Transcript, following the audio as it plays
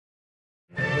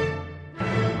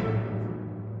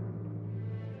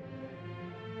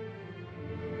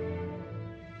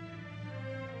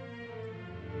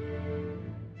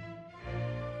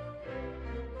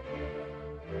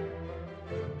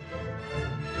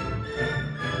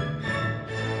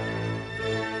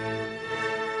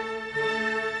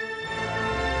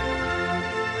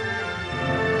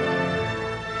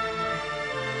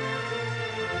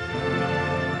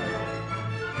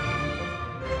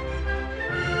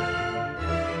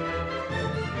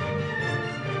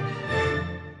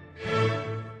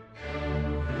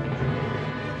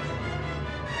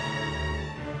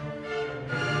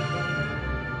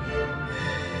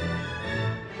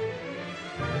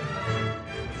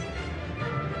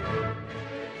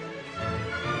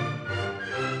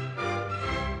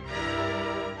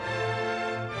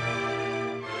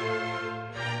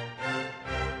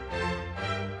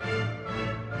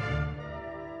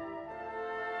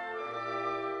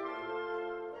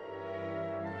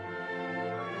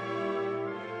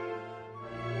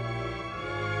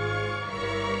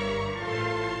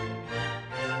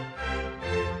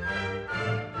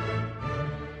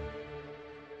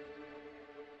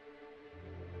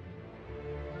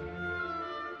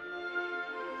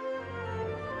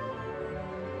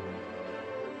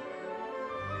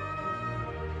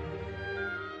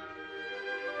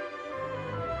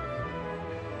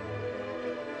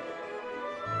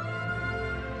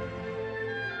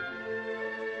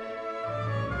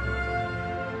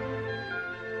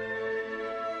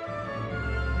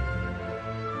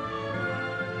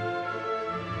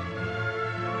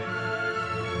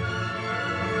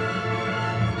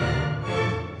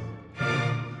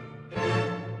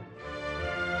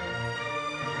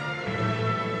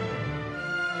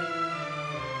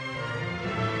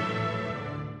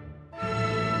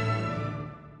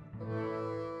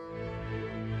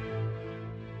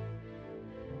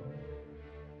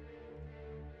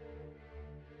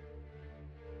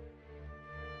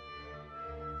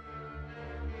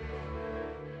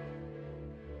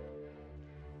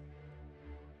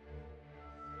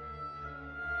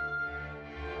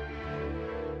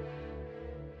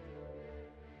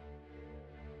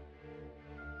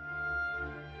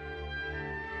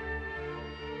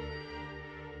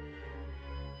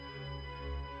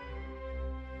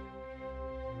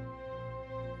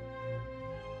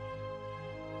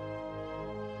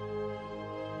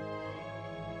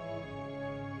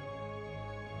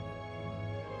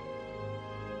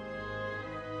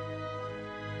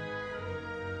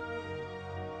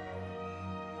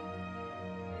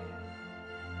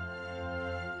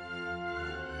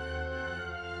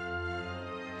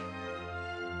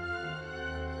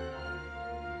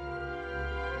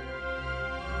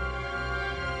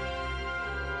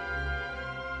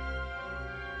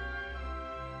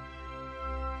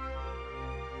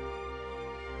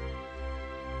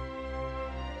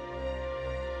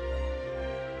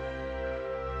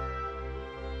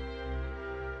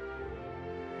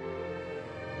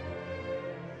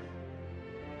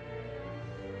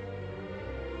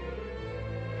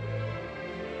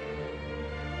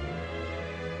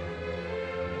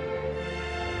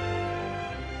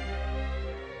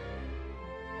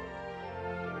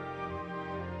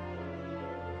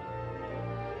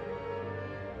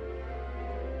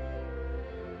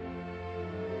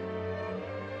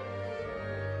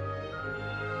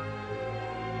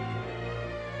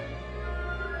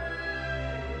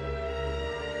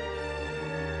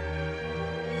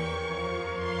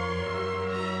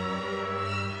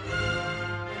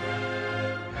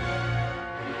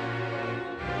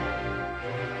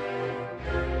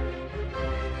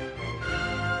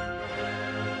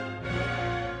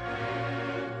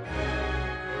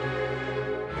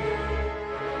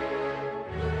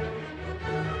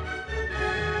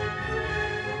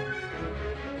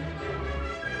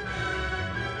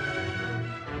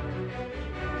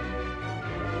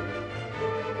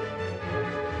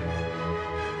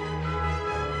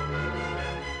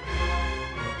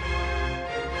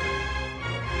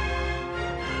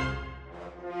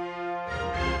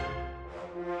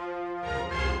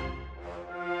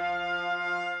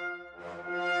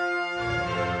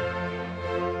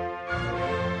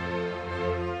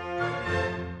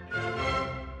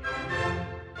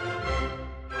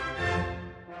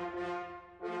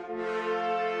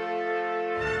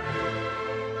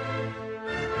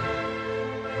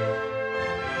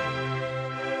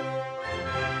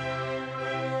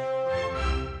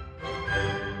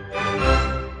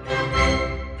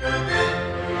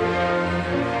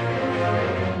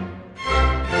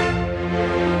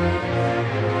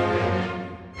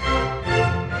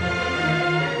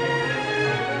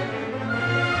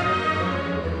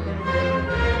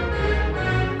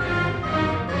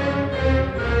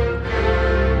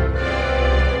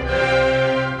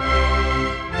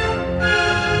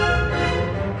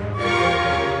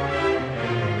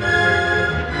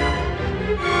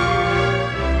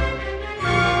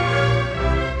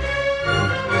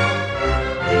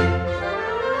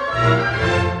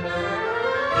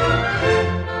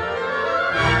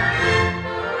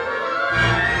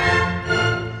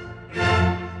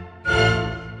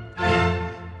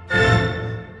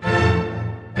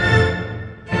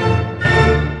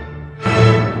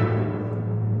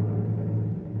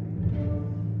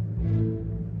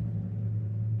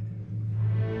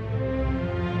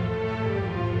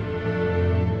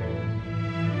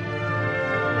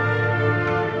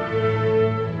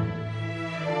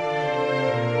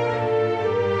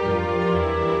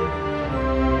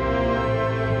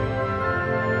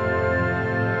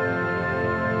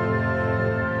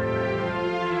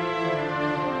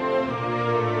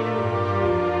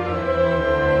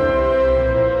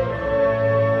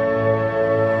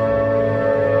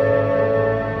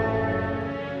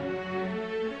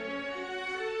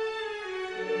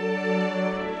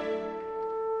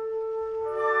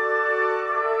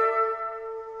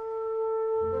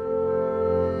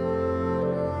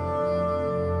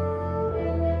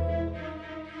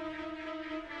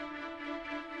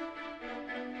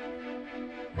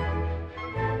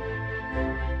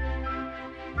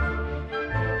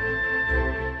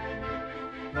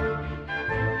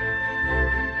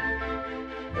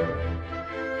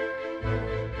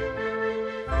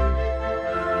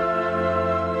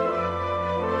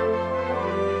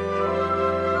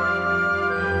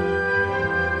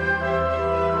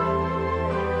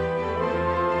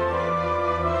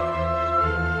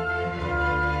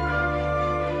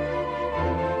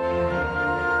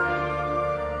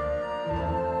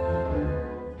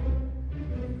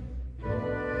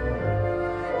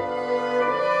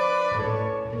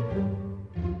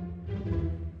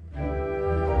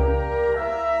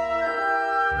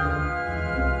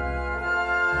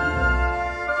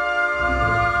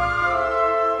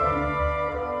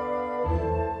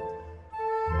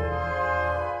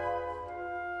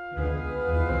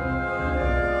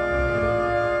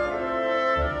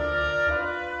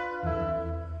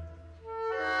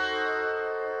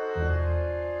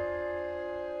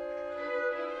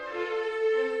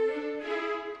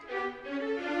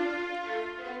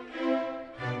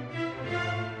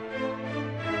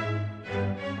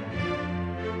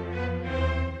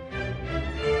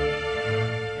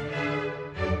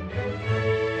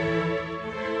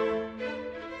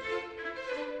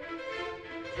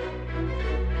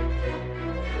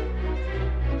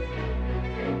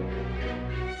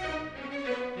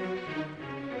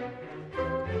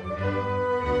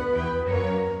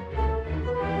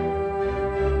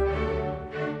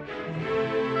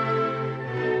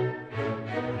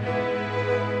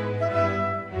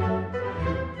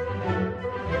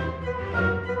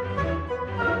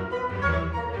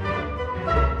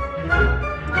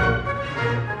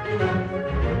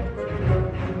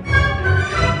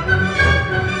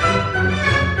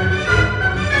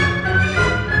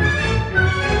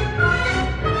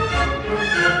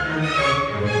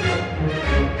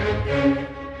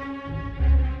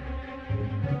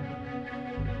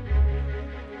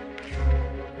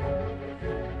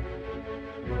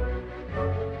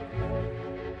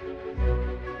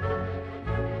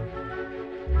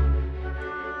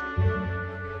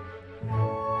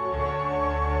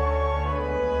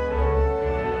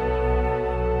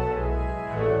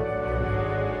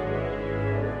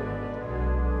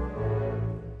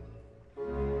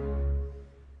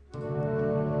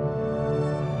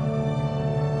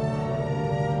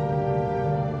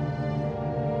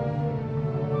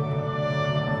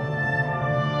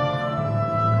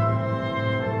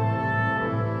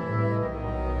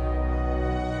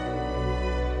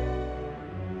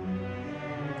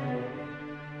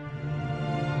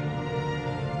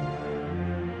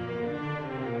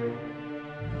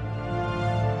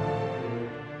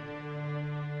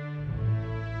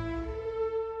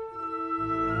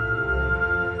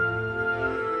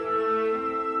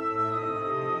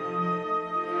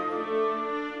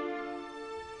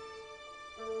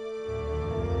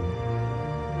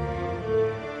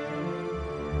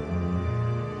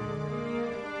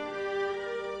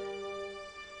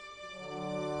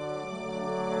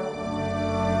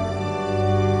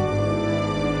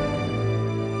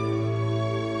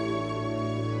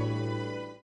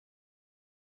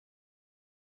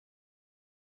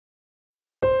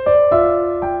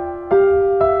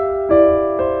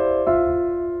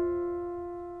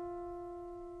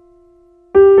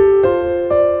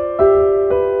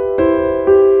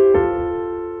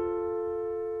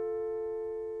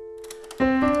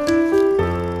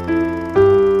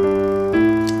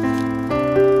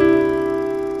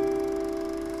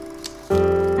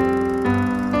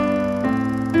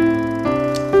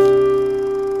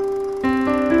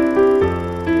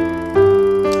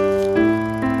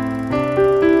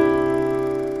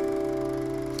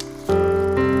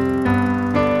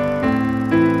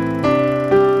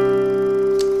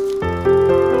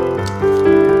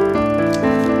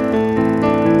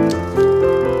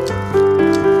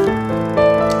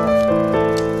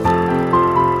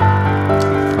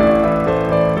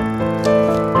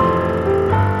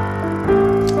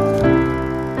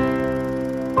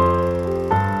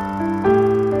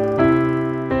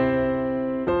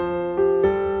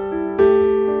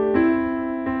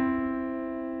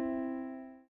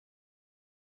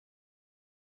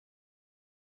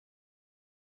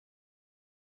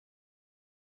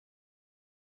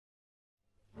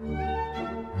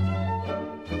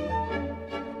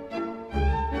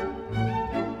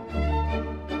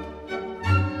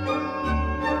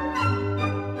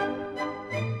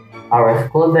our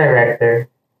school director,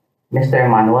 Mr.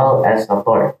 Manuel S.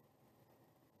 Sator,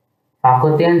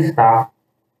 faculty and staff,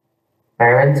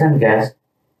 parents and guests,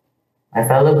 my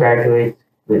fellow graduates,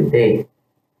 good day.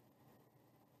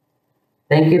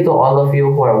 Thank you to all of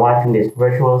you who are watching this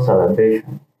virtual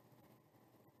celebration,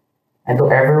 and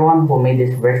to everyone who made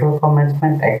this virtual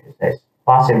commencement exercise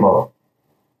possible.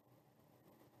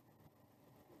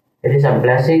 It is a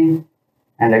blessing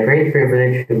and a great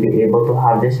privilege to be able to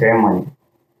have this ceremony,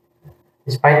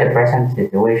 despite the present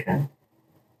situation.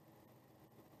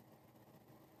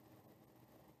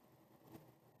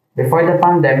 Before the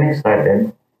pandemic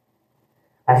started,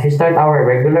 as we start our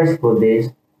regular school days,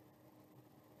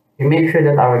 we make sure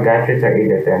that our gadgets are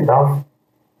either turned off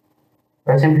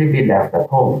or simply be left at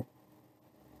home.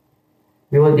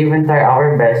 We would even try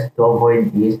our best to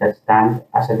avoid these that stand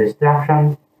as a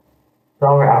distraction to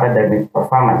our academic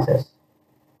performances.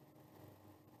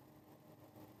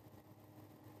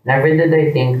 Never did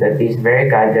I think that these very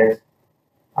gadgets,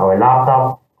 our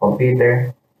laptop,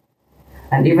 computer,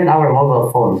 and even our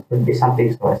mobile phones would be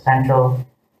something so essential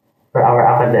for our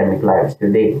academic lives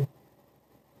today.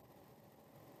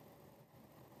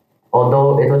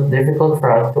 Although it was difficult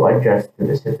for us to adjust to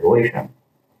the situation.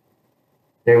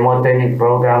 The remote learning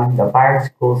program the PAREF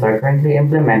schools are currently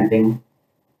implementing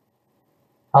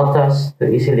helped us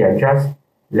to easily adjust,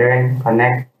 learn,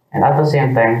 connect, and at the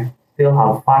same time still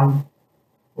have fun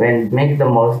when make the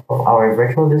most of our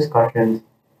virtual discussions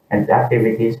and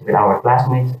activities with our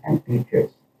classmates and teachers.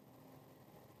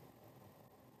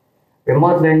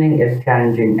 Remote learning is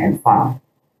challenging and fun.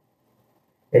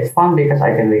 It's fun because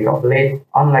I can wake up late,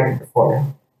 unlike before.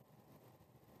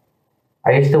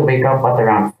 I used to wake up at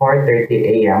around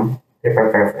 4:30 a.m. to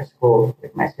prepare for school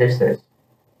with my sisters.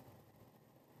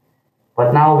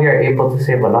 But now we are able to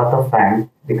save a lot of time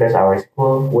because our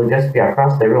school will just be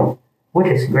across the room, which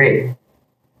is great.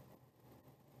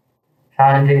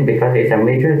 Challenging because it's a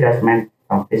major adjustment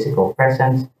from physical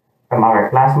presence from our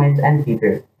classmates and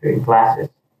teachers during classes.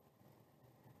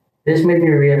 This made me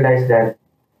realize that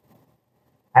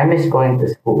I miss going to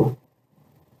school,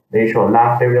 the usual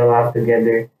laughter we'll have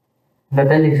together, and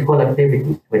attending school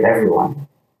activities with everyone.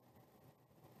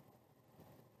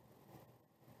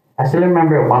 I still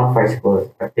remember one of our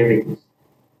school's activities,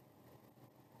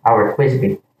 our quiz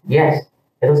bee. Yes,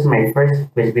 it was my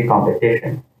first quiz bee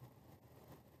competition.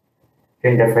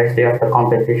 During the first day of the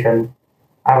competition,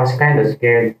 I was kind of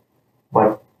scared,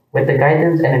 but with the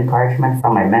guidance and encouragement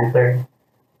from my mentor,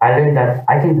 I learned that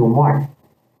I can do more.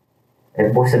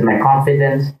 It boosted my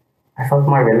confidence, I felt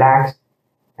more relaxed,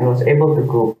 and was able to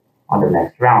cope on the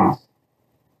next rounds.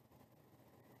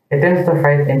 It turns the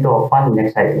fright into a fun and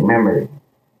exciting memory.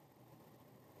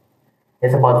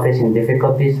 It's about facing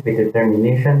difficulties with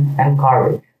determination and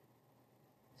courage.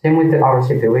 Same with our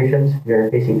situations we are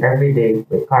facing every day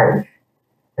with courage,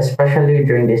 especially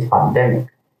during this pandemic.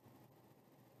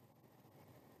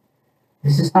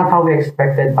 This is not how we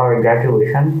expected our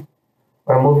graduation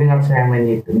or moving up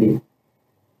ceremony to be.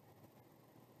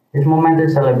 This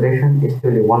momentous celebration is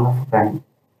truly one of a kind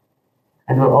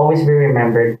and will always be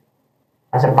remembered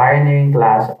as a pioneering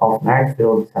class of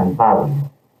Northfield Sun Valley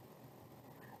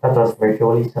that was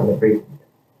virtually celebrated.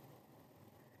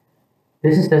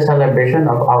 This is the celebration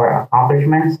of our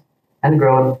accomplishments and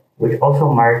growth, which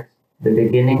also marks the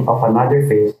beginning of another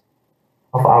phase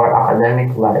of our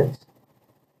academic lives.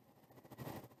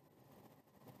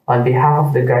 On behalf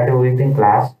of the graduating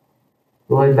class,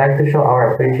 we would like to show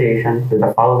our appreciation to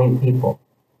the following people.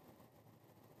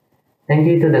 Thank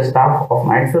you to the staff of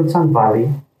Northfield Sun Valley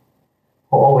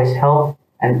who always help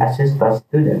and assist us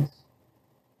students,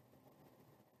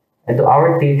 and to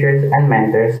our teachers and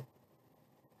mentors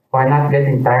who are not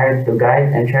getting tired to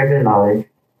guide and share their knowledge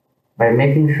by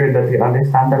making sure that we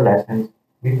understand the lessons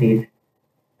we teach,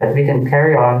 that we can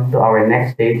carry on to our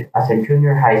next stage as a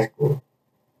junior high school.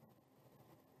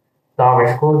 To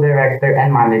our school director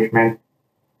and management,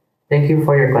 thank you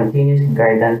for your continuous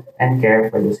guidance and care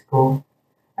for the school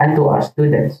and to us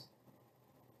students.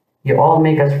 You all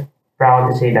make us proud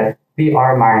to say that we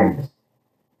are Mariners.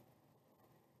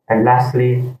 And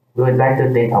lastly, we would like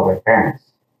to thank our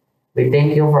parents. We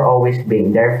thank you for always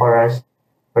being there for us,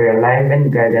 for your life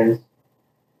and guidance.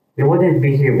 We wouldn't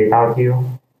be here without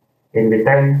you. In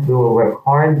return, we will work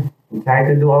hard and try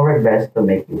to do our best to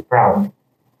make you proud.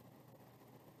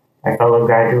 My fellow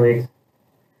graduates,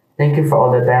 thank you for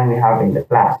all the time we have in the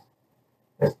class,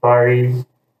 the stories,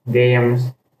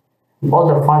 games, and all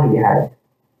the fun we had.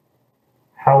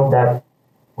 Hope that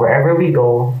wherever we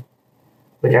go,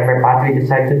 whichever path we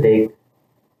decide to take,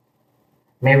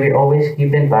 may we always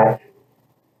keep in touch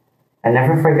and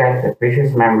never forget the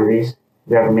precious memories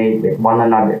we have made with one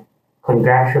another.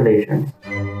 Congratulations.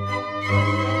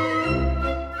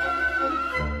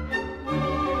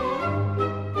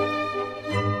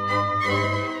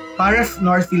 PAREF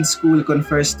Northfield School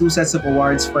confers two sets of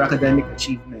awards for academic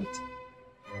achievement: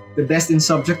 the Best in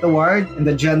Subject Award and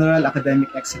the General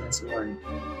Academic Excellence Award.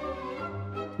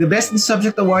 The Best in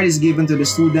Subject Award is given to the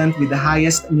student with the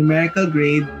highest numerical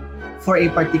grade for a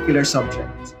particular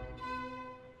subject.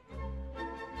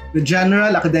 The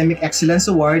General Academic Excellence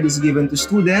Award is given to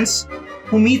students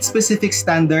who meet specific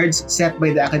standards set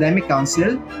by the Academic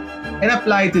Council and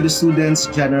apply to the student's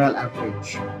general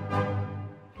average.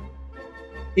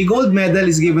 A gold medal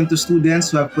is given to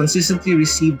students who have consistently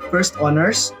received first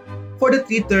honors for the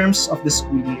 3 terms of the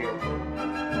school year.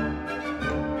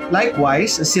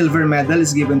 Likewise, a silver medal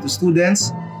is given to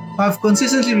students who have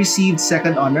consistently received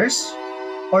second honors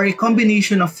or a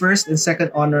combination of first and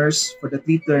second honors for the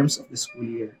 3 terms of the school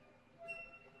year.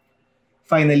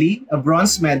 Finally, a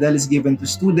bronze medal is given to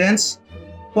students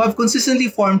who have consistently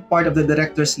formed part of the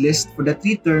director's list for the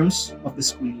 3 terms of the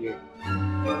school year.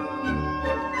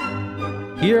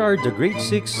 Here are the Grade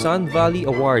 6 Sun Valley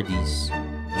awardees.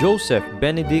 Joseph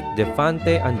Benedict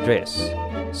Defante Andres,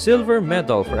 Silver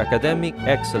Medal for Academic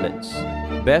Excellence,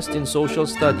 Best in Social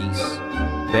Studies,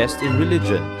 Best in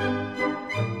Religion.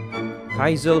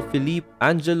 Kaizel Felipe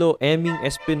Angelo Eming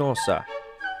Espinosa,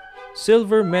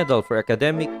 Silver Medal for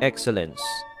Academic Excellence,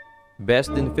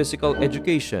 Best in Physical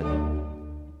Education.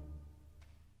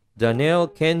 Daniel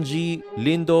Kenji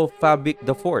Lindo Fabic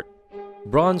IV,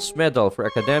 Bronze Medal for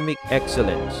Academic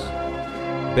Excellence,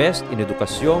 Best in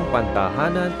Edukasyong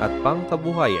Pantahanan at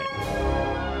Pangkabuhayan.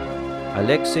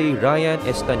 Alexei Ryan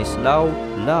Estanislao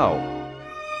Lao,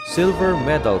 Silver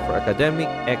Medal for Academic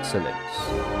Excellence.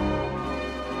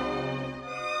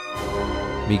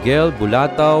 Miguel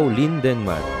Bulatao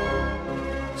Lindenman,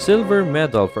 Silver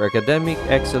Medal for Academic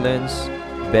Excellence,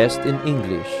 Best in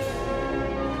English.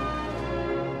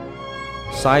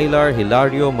 Sylar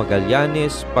Hilario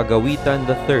Magallanes Pagawitan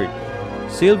III,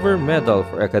 Silver Medal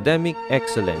for Academic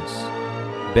Excellence,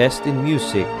 Best in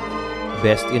Music,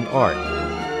 Best in Art.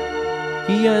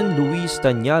 Kian Luis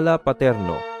Tanyala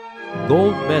Paterno,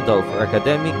 Gold Medal for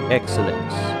Academic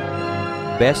Excellence,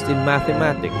 Best in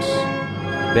Mathematics,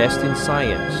 Best in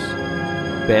Science,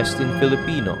 Best in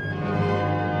Filipino.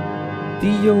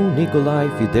 Tio Nicolai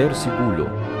Fider Sibulo,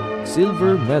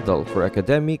 Silver Medal for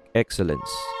Academic Excellence.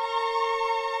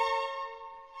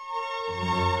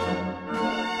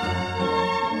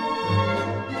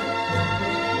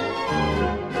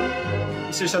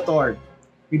 Mr. Sator,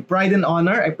 with pride and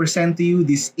honor, I present to you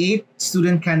these 8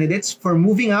 student candidates for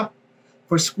moving up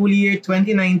for school year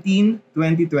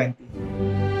 2019-2020.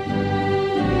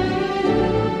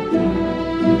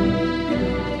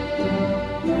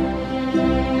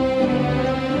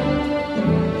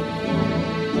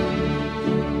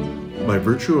 By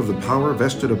virtue of the power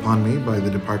vested upon me by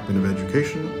the Department of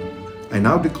Education, I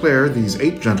now declare these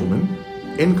 8 gentlemen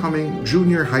incoming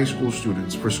junior high school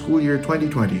students for school year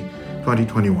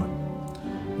 2020-2021.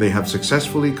 They have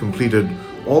successfully completed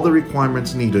all the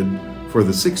requirements needed for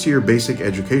the 6-year basic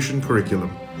education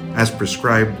curriculum as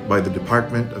prescribed by the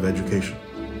Department of Education.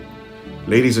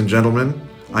 Ladies and gentlemen,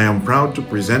 I am proud to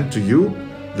present to you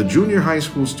the junior high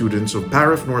school students of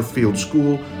PAREF Northfield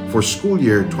School for school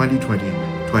year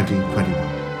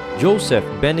 2020-2021. Joseph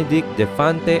Benedict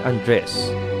Defante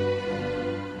Andres,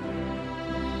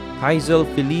 Kaizel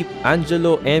Felipe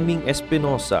Angelo Eming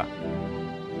Espinosa,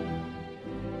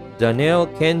 Daniel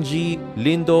Kenji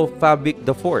Lindo Fabic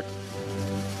IV,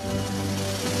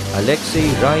 Alexei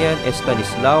Ryan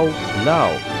Estanislao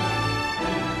Lao,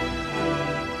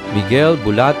 Miguel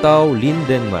Bulatao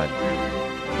Lindenman,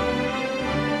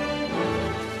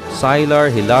 Sylar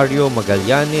Hilario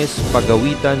Magallanes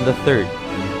Pagawitan III,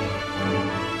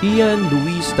 Kian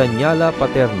Luis Tanyala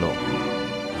Paterno,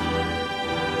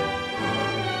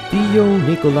 Tio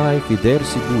Nicolai Fider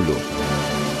Sibulo.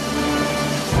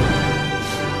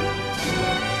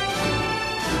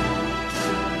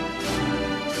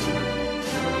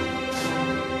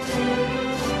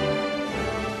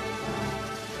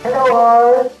 Hello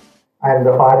all, I'm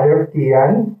the father of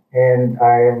Kian, and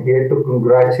I am here to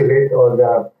congratulate all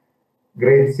the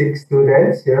grade 6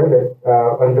 students that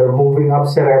on their moving up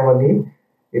ceremony.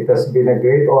 It has been a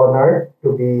great honor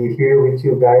to be here with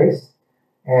you guys,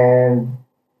 and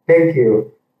thank you.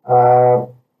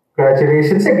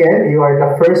 Congratulations again. You are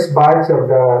the first batch of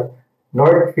the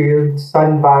Northfield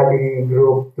Sun Valley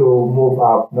group to move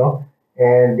up, no?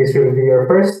 And this will be your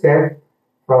first step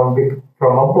from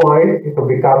a boy to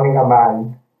becoming a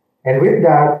man. And with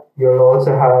that, you'll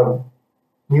also have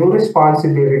new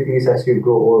responsibilities as you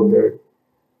grow older.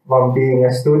 from being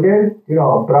a student,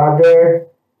 a brother,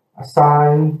 a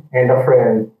son, and a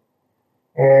friend.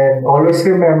 And always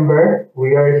remember,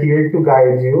 we are here to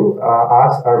guide you,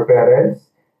 us, our parents,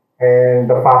 and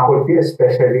the faculty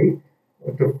especially,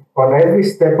 on every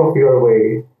step of your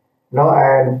way. No,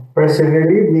 and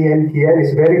personally, me and Kian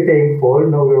is very thankful.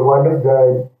 No, we're one of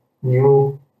the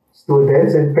new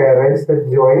students and parents that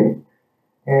joined,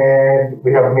 and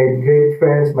we have made great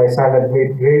friends. My son had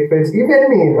made great friends, even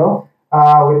me,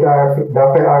 with our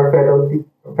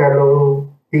fellow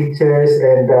teachers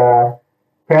and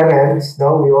parents.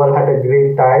 No, we all had a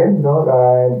great time.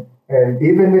 No, and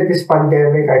even with this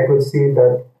pandemic, I could see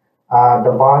that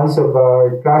the bonds of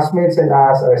our classmates and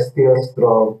us are still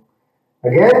strong.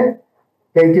 Again,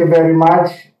 thank you very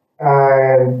much,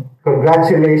 and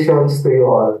congratulations to you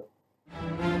all.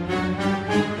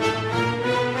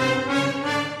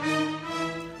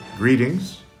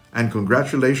 Greetings and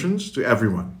congratulations to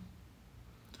everyone.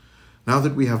 Now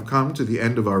that we have come to the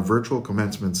end of our virtual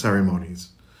commencement ceremonies,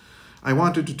 I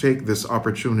wanted to take this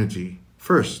opportunity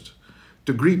first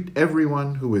to greet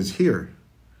everyone who is here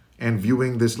and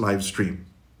viewing this live stream,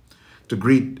 to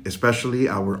greet especially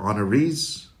our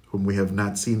honorees whom we have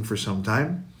not seen for some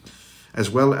time, as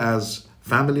well as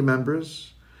family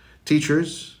members,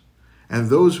 teachers, and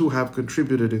those who have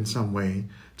contributed in some way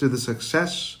to the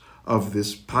success of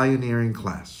this pioneering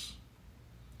class.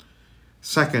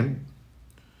 Second,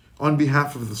 on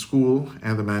behalf of the school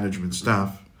and the management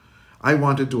staff, I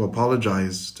wanted to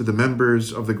apologize to the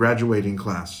members of the graduating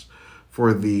class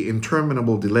for the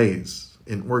interminable delays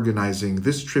in organizing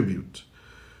this tribute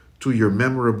to your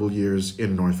memorable years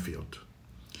in Northfield.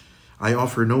 I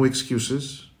offer no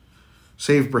excuses,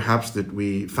 save perhaps that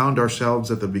we found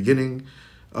ourselves at the beginning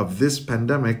of this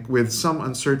pandemic with some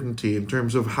uncertainty in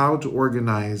terms of how to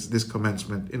organize this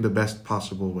commencement in the best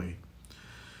possible way.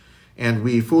 And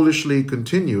we foolishly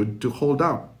continued to hold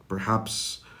out,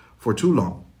 perhaps for too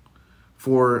long,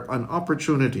 for an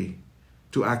opportunity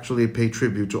to actually pay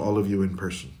tribute to all of you in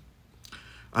person.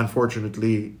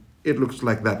 Unfortunately, it looks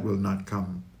like that will not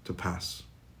come to pass.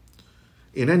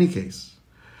 In any case,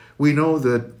 we know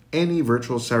that any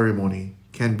virtual ceremony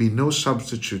can be no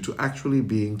substitute to actually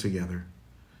being together.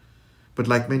 But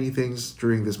like many things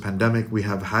during this pandemic, we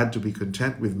have had to be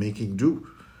content with making do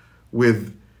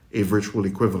with a virtual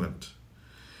equivalent.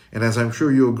 And as I'm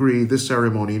sure you agree, this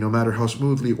ceremony, no matter how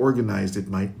smoothly organized it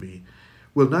might be,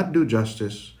 will not do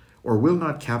justice or will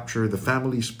not capture the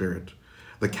family spirit,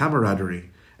 the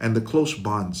camaraderie, and the close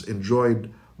bonds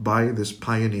enjoyed by this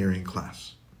pioneering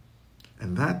class.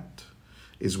 And that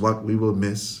is what we will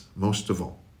miss most of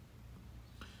all.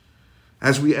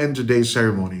 As we end today's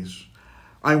ceremonies,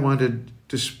 I wanted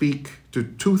to speak to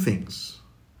two things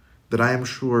that I am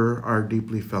sure are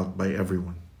deeply felt by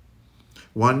everyone.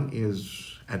 One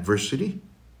is adversity,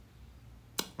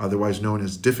 otherwise known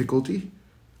as difficulty,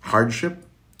 hardship,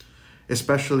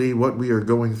 especially what we are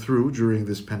going through during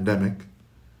this pandemic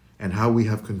and how we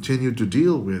have continued to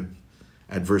deal with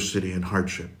adversity and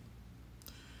hardship.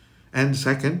 And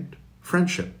second,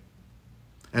 friendship,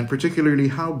 and particularly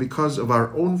how, because of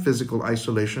our own physical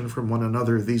isolation from one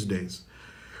another these days,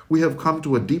 we have come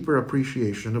to a deeper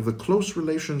appreciation of the close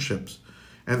relationships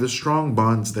and the strong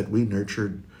bonds that we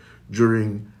nurtured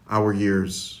during our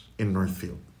years in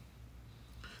Northfield.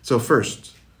 So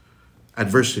first,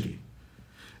 adversity.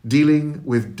 Dealing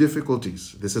with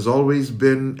difficulties. This has always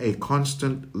been a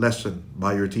constant lesson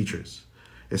by your teachers,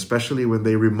 especially when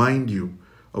they remind you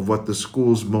of what the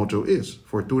school's motto is,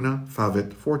 Fortuna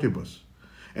Favet Fortibus,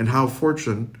 and how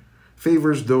fortune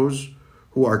favors those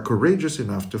who are courageous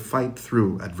enough to fight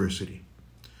through adversity.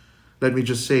 Let me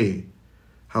just say,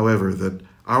 however, that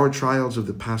our trials of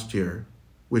the past year,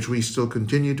 which we still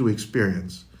continue to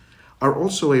experience, are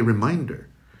also a reminder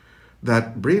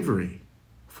that bravery,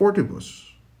 fortibus,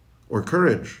 or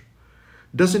courage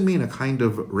doesn't mean a kind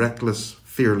of reckless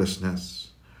fearlessness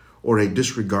or a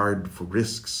disregard for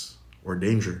risks or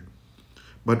danger,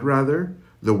 but rather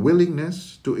the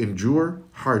willingness to endure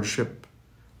hardship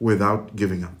without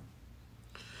giving up.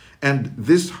 And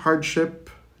this hardship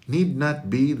need not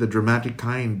be the dramatic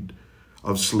kind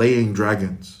of slaying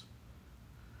dragons,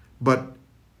 but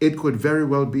it could very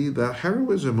well be the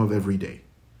heroism of every day,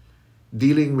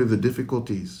 dealing with the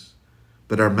difficulties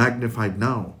that are magnified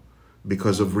now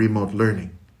because of remote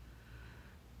learning.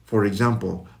 For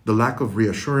example, the lack of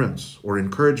reassurance or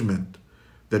encouragement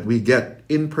that we get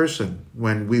in person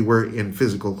when we were in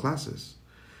physical classes.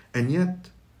 And yet,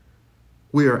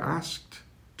 we are asked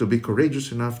to be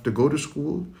courageous enough to go to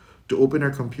school, to open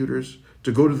our computers,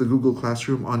 to go to the Google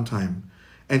Classroom on time,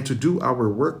 and to do our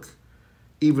work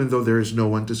even though there is no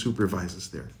one to supervise us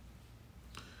there.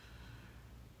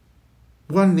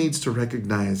 one needs to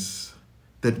recognize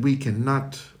that we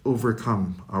cannot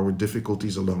overcome our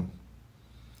difficulties alone.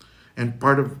 And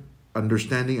part of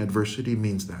understanding adversity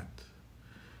means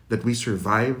that we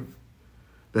survive,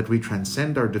 that we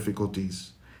transcend our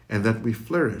difficulties, and that we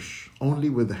flourish only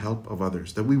with the help of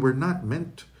others, that we were not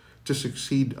meant to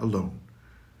succeed alone,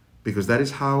 because that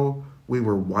is how we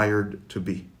were wired to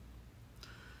be.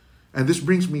 And this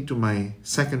brings me to my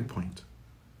second point,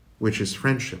 which is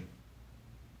friendship,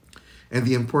 and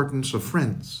the importance of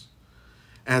friends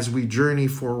as we journey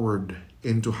forward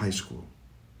into high school.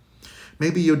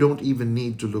 Maybe you don't even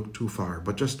need to look too far,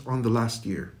 but just on the last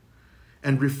year,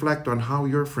 and reflect on how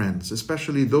your friends,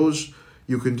 especially those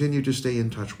you continue to stay in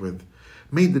touch with,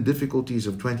 made the difficulties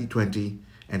of 2020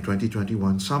 and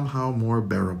 2021 somehow more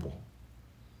bearable.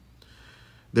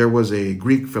 There was a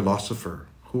Greek philosopher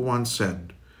who once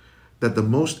said that the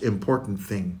most important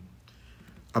thing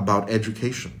about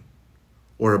education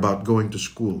or about going to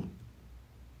school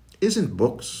isn't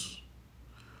books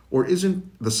or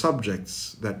isn't the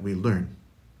subjects that we learn,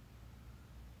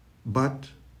 but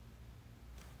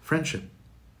friendship.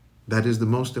 That is the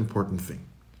most important thing.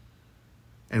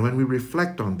 And when we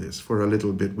reflect on this for a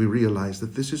little bit, we realize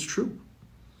that this is true.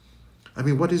 I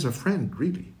mean, what is a friend,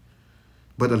 really?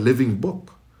 But a living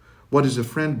book. What is a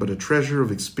friend but a treasure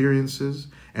of experiences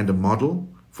and a model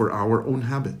for our own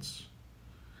habits?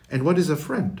 And what is a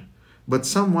friend but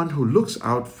someone who looks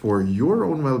out for your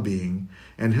own well-being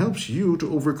and helps you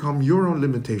to overcome your own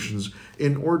limitations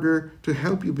in order to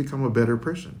help you become a better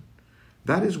person?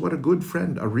 That is what a good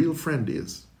friend, a real friend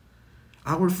is.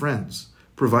 Our friends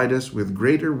provide us with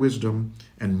greater wisdom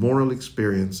and moral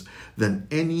experience than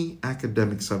any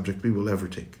academic subject we will ever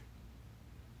take.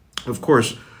 Of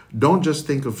course, don't just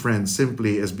think of friends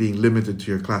simply as being limited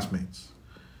to your classmates.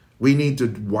 We need to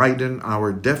widen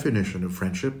our definition of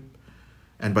friendship.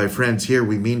 And by friends here,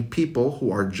 we mean people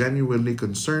who are genuinely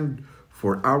concerned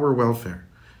for our welfare.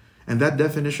 And that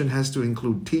definition has to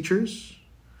include teachers,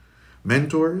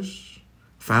 mentors,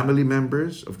 family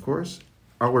members, of course,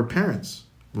 our parents,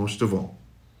 most of all.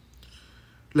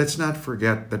 Let's not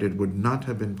forget that it would not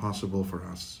have been possible for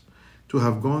us to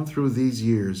have gone through these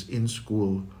years in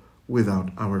school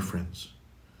without our friends.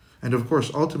 And of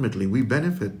course, ultimately, we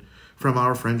benefit from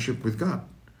our friendship with God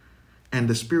and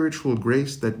the spiritual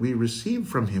grace that we receive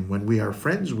from Him when we are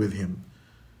friends with Him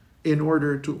in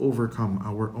order to overcome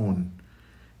our own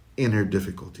inner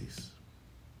difficulties.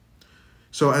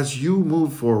 So as you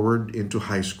move forward into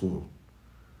high school,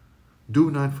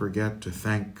 do not forget to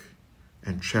thank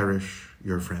and cherish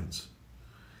your friends,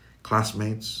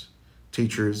 classmates,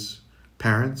 teachers,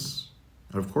 parents,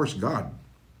 and of course God,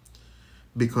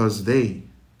 because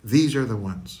these are the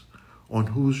ones on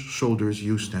whose shoulders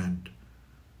you stand.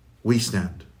 We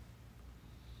stand.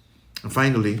 And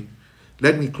finally,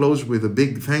 let me close with a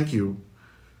big thank you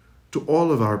to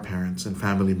all of our parents and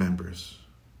family members,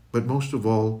 but most of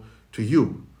all to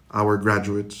you, our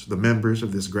graduates, the members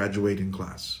of this graduating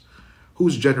class,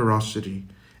 whose generosity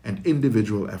and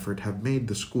individual effort have made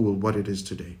the school what it is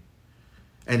today.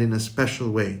 And in a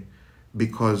special way,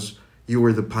 because you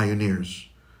were the pioneers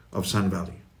of Sun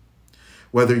Valley.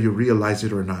 Whether you realize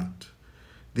it or not,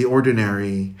 the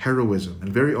ordinary heroism,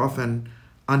 and very often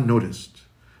unnoticed,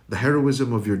 the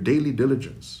heroism of your daily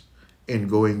diligence in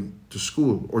going to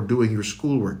school or doing your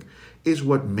schoolwork is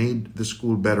what made the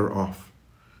school better off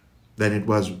than it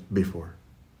was before.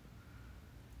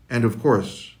 And of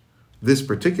course, this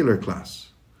particular class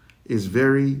is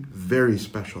very, very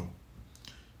special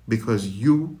because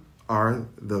you are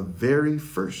the very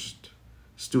first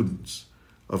students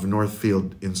of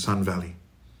Northfield in Sun Valley.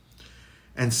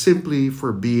 And simply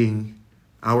for being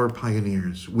our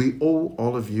pioneers, we owe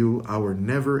all of you our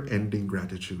never-ending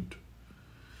gratitude.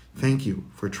 Thank you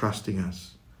for trusting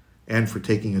us and for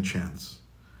taking a chance.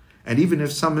 And even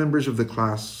if some members of the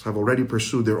class have already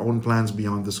pursued their own plans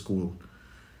beyond the school,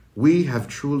 we have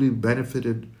truly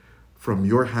benefited from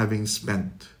your having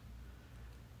spent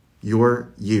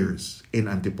your years in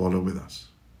Antipolo with us.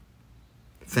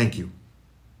 Thank you.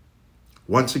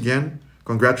 Once again,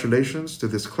 congratulations to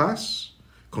this class.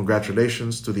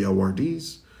 Congratulations to the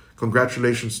awardees.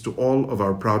 Congratulations to all of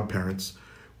our proud parents.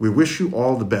 We wish you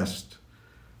all the best.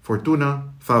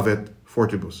 Fortuna favet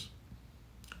fortibus.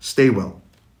 Stay well.